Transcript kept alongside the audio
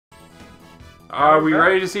Are we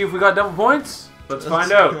ready to see if we got double points? Let's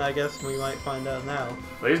find out. I guess we might find out now.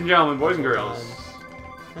 Ladies and gentlemen, boys and girls.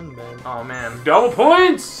 And men. Oh man. Double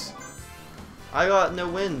points! I got no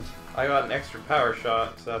wind. I got an extra power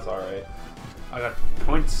shot, so that's alright. I got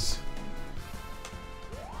points.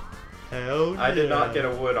 Hell yeah. I did not get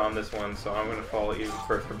a wood on this one, so I'm gonna fall even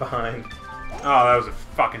further behind. Oh, that was a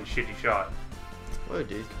fucking shitty shot. Whoa,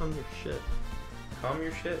 dude, calm your shit. Calm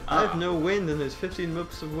your shit. I have no wind, and there's 15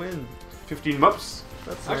 moops of wind. 15 mups?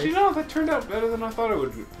 That's Actually, nice. no, that turned out better than I thought it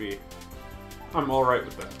would be. I'm alright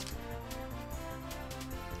with that.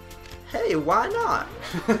 Hey, why not?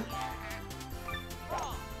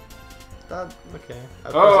 Okay.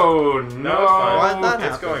 Oh, no! No, it's fine. Why did that It's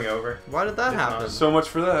happen? going over. Why did that It's happen? not. So much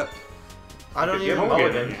for that. I don't Could give even him know.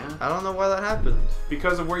 mulligan. I don't know why that happened.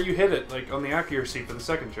 Because of where you hit it, like on the accuracy for the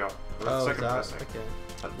second shot. Or the second pressing. okay.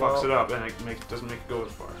 That fucks Well- it up and it doesn't make it go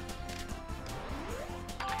as far.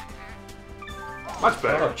 Much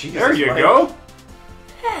better. Oh, Jesus, there you Mike. go.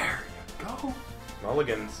 There you go.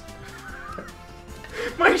 Mulligans.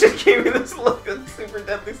 Mike just gave me this look at Super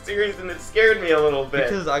Deadly Series and it scared me a little bit.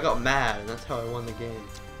 Because I got mad, and that's how I won the game.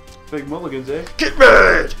 Big mulligans, eh? Get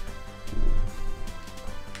mad!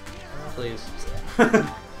 Please.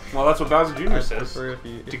 Well, that's what Bowser Jr. I'd says. prefer if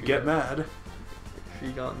you To get mad. If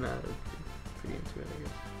you got mad, I'd be into it, I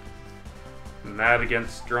guess. Mad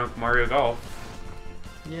against drunk Mario Golf.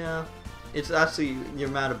 Yeah. It's actually, you're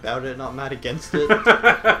mad about it, not mad against it.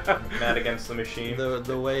 Mad against the machine.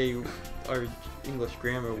 The way our English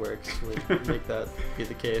grammar works would make that be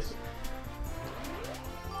the case.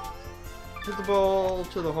 Hit the ball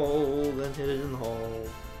to the hole, then hit it in the hole.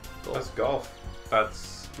 Goal. That's golf.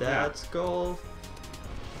 That's golf.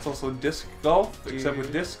 It's also disc golf, except with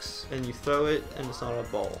Dude. discs. And you throw it, and it's not a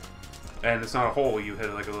ball. And it's not a hole, you hit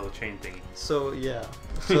it like a little chain thingy. So, yeah.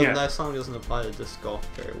 So Yeah. that song doesn't apply to disc golf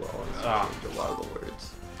very well. It's changed a lot of the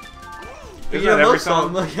words. But Isn't yeah, that every most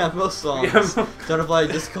song? most songs Yeah. don't apply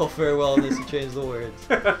to disc golf very well unless you change the words.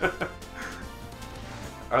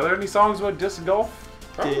 Are there any songs about disc golf?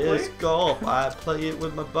 Probably. Disc golf. I play it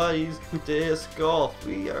with my buddies. Disc golf.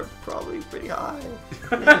 We are probably pretty high.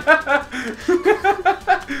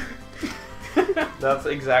 That's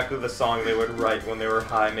exactly the song they would write when they were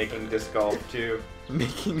high making disc golf too.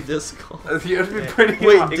 Making disc golf. It would be pretty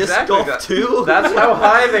Wait, hot. disc Exactly golf that- 2? That's how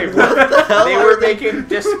high they were. What the hell They are were they- making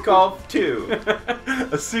disc golf 2.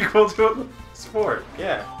 A sequel to a sport.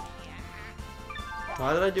 Yeah.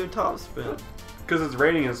 Why did I do a top spin? Because it's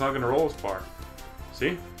raining and it's not going to roll as far.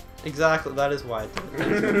 See? Exactly, that is why I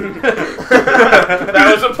did it.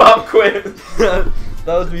 That was a pop quiz. That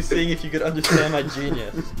was me seeing if you could understand my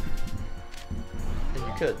genius. And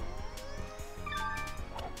you could.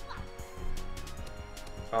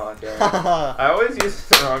 Oh damn. I always use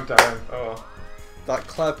it the wrong time. Oh well. That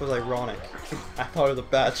clap was ironic. I thought it was a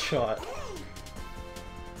bad shot.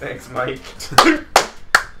 Thanks, Mike.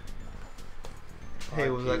 Hey,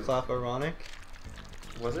 was that clap ironic?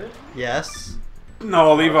 Was it? Yes.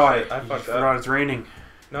 No, Levi. shit, I You fucked forgot up. it's raining.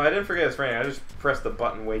 No, I didn't forget it's raining. I just pressed the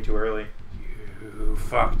button way too early. You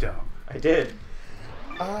fucked up. I did.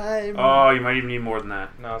 Oh, you might even need more than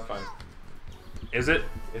that. No, it's fine. Is it?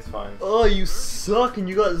 It's fine. Oh, you suck and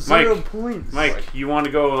you got 0 points. Mike, you want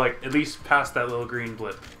to go like at least past that little green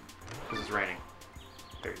blip. Because it's raining.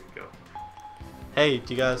 There you go. Hey,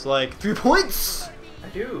 do you guys like 3 points? I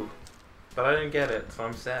do. But I didn't get it, so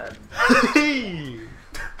I'm sad. Hey!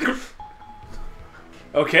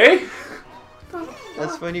 Okay.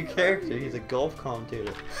 That's my new character. He's a golf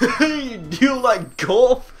commentator. Hey, do you like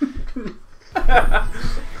golf?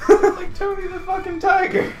 Like Tony the fucking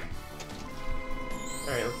Tiger.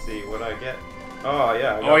 Alright, let's see what I get. Oh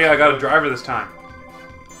yeah. Oh yeah, I got a driver this time.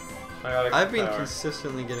 I've been power.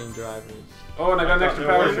 consistently getting drivers. Oh, and I got an I extra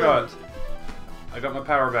got no power wind. shot. I got my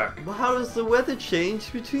power back. But how does the weather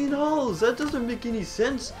change between holes? That doesn't make any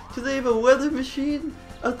sense. Do they have a weather machine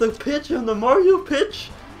at the pitch on the Mario pitch?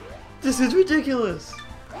 This is ridiculous.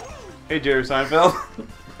 Hey, Jerry Seinfeld.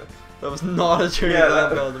 That was not a Jerry Yeah,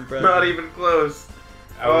 Seinfeld impression. not even close.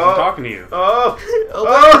 I wasn't talking to you. Oh! Oh,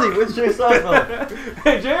 where is he? Where's Jerry Seinfeld?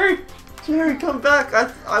 Hey, Jerry. Jerry, come back.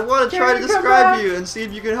 I want to try to Jerry, come describe back. you and see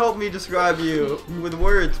if you can help me describe you with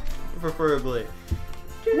words, preferably.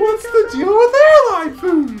 What's the deal with airline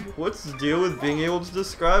food? What's the deal with being able to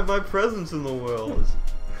describe my presence in the world?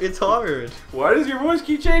 It's hard. Why does your voice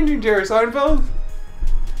keep changing, Jerry Seinfeld?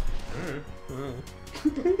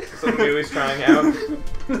 Something new he's trying out.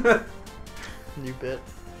 New bit.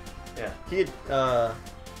 Yeah. He'd,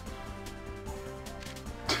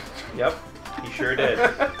 Yep. He sure did.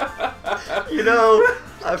 You know,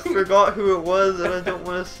 I forgot who it was, and I don't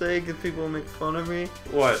want to say because people will make fun of me.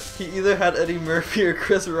 What? He either had Eddie Murphy or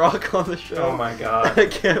Chris Rock on the show. Oh my god. I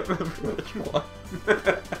can't remember which one.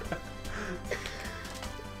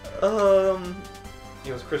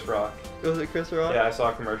 It was Chris Rock. Was it Chris Rock? Yeah, I saw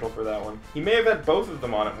a commercial for that one. He may have had both of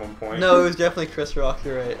them on at one point. No, it was definitely Chris Rock.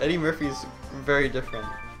 You're right. Eddie Murphy's very different.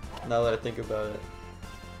 Now that I think about it,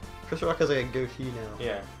 Chris Rock has like a goatee now.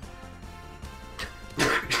 Yeah.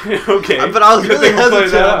 Okay. But I was Good really thing we'll play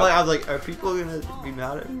hesitant. that out. I was like, are people gonna be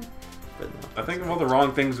mad at me? But no. I think of all the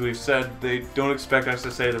wrong things we've said, they don't expect us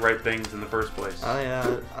to say the right things in the first place.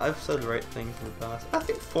 I've said the right things in the past. I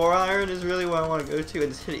think 4-iron is really what I want to go to, and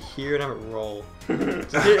just hit it here and have it roll.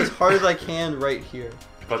 Just hit it as hard as I can right here.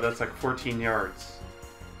 But that's like 14 yards.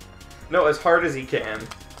 No, as hard as he can.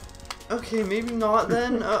 Okay, maybe not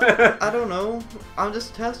then. I don't know. I'm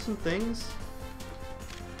just testing things.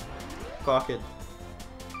 Clock it.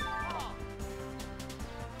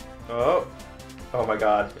 Oh. Oh my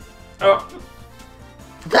god. Oh.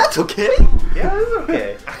 That's okay. Yeah, that's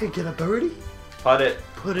okay. I could get a birdie. Put it.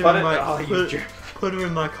 Put it Put in it. my Oh, you put, jerk. put it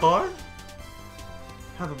in my car.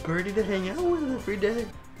 Have a birdie to hang out with every day.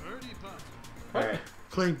 Alright.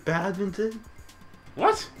 Play badminton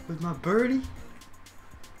What? with my birdie.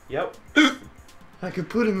 Yep. I could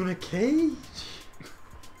put him in a cage.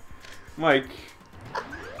 Mike.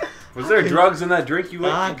 Was there drugs in that drink you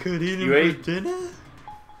ate? I could eat him You for ate? dinner.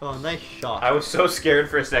 Oh, nice shot. I was so scared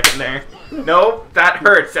for a second there. Nope, that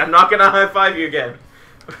hurts. I'm not gonna high five you again.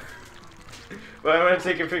 But I'm gonna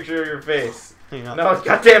take a picture of your face. Hang on. No,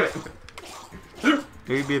 god damn it.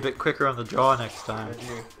 Maybe be a bit quicker on the draw next time.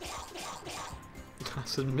 I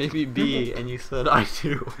said maybe B, and you said I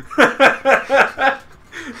do.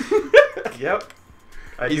 Yep.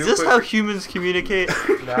 I Is do this put- how humans communicate?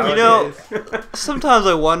 Nowadays. You know, sometimes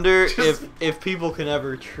I wonder if people can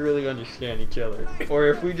ever truly understand each other, or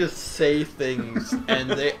if we just say things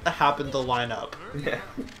and they happen to line up. Yeah.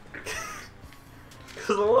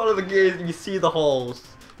 Because a lot of the games, you see the holes,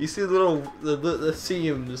 you see the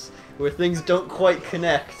seams where things don't quite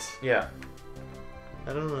connect. Yeah.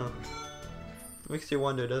 I don't know. Makes you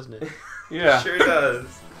wonder, doesn't it? Yeah. Sure does.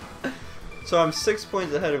 So I'm 6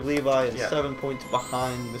 points ahead of Levi and Yeah. 7 points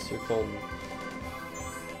behind Mr. Colton.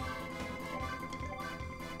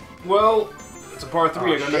 Well, it's a par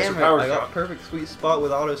 3. I got an extra power I got shot. perfect sweet spot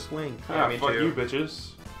with auto swing. Ah, me fuck too. you,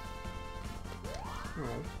 bitches.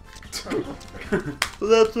 Well,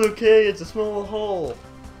 that's okay, it's a small hole.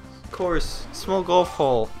 Of course, small golf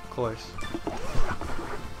hole. Of course.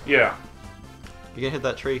 Yeah. You gonna hit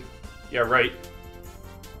that tree. Yeah, right.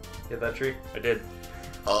 Hit that tree. I did.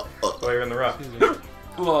 While you're in the rough. Excuse me.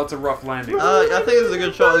 Well, it's a rough landing. I think this is a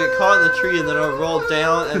good shot. I'll get caught in the tree and then I'll roll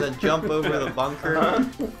down and then jump over the bunker.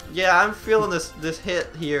 Uh-huh. Yeah, I'm feeling this hit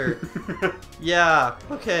here. Yeah.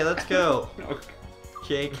 Okay, let's go.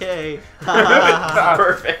 JK.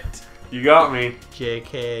 Perfect. You got me.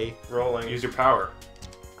 JK. Rolling. Use your power.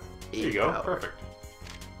 There you go. Power. Perfect.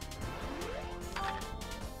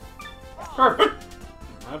 Perfect.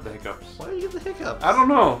 I have the hiccups. Why do you get the hiccups? I don't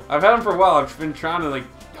know. I've had them for a while. I've been trying to like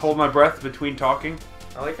hold my breath between talking.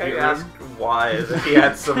 I like how you Yeah. asked why, as if he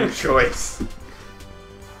had some choice.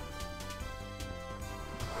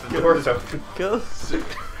 The door's open. Ghost.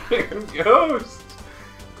 Ghost.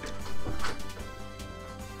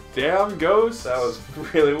 Damn ghost. That was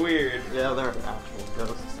really weird. Yeah, there are actual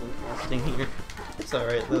ghosts investing here. It's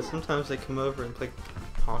alright though. Sometimes they come over and play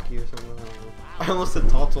hockey or something. I don't know. I almost said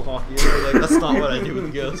tonsil hockey. And I was like, that's not what I do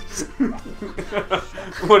with ghosts.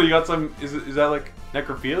 What, you got some... Is that like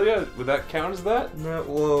necrophilia? Would that count as that? No,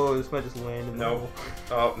 whoa, this might just land in the No. hole.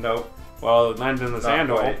 Oh, no. Well, it landed in the Not sand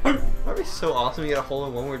hole. quite. That'd be so awesome. You get a hole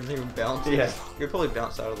in one where it doesn't even bounce. Yeah. You'd probably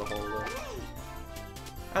bounce out of the hole though.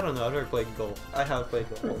 I don't know. I've never played golf. I have played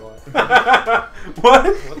golf a lot.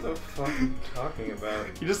 What? What the fuck are you talking about?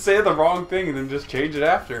 You just say the wrong thing and then just change it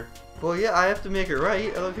after. Well, yeah, I have to make it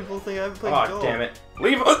right. Other people think I haven't played Oh, golf. damn it.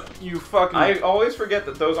 Leave you fucking... I always forget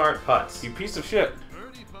that those aren't putts. You piece of shit.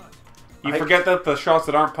 You I- forget that the shots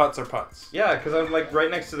that aren't putts are putts. Yeah, because I'm like right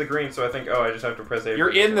next to the green, so I think, oh, I just have to press A. You're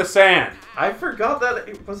in the sand. I forgot that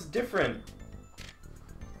it was different.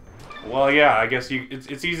 Well, yeah, I guess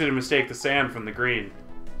it's easy to mistake the sand from the green.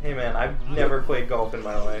 Hey man, I've never played golf in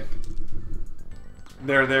my life.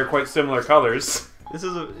 They're quite similar colors. This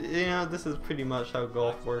is this is pretty much how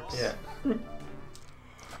golf works. Yeah.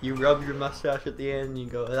 You rub your mustache at the end and you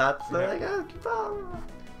go, that's Yeah. like,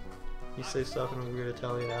 you say stuff in a weird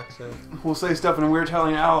Italian accent. We'll say stuff in a weird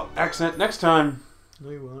Italian accent next time. No,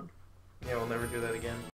 you won't. Yeah, we'll never do that again.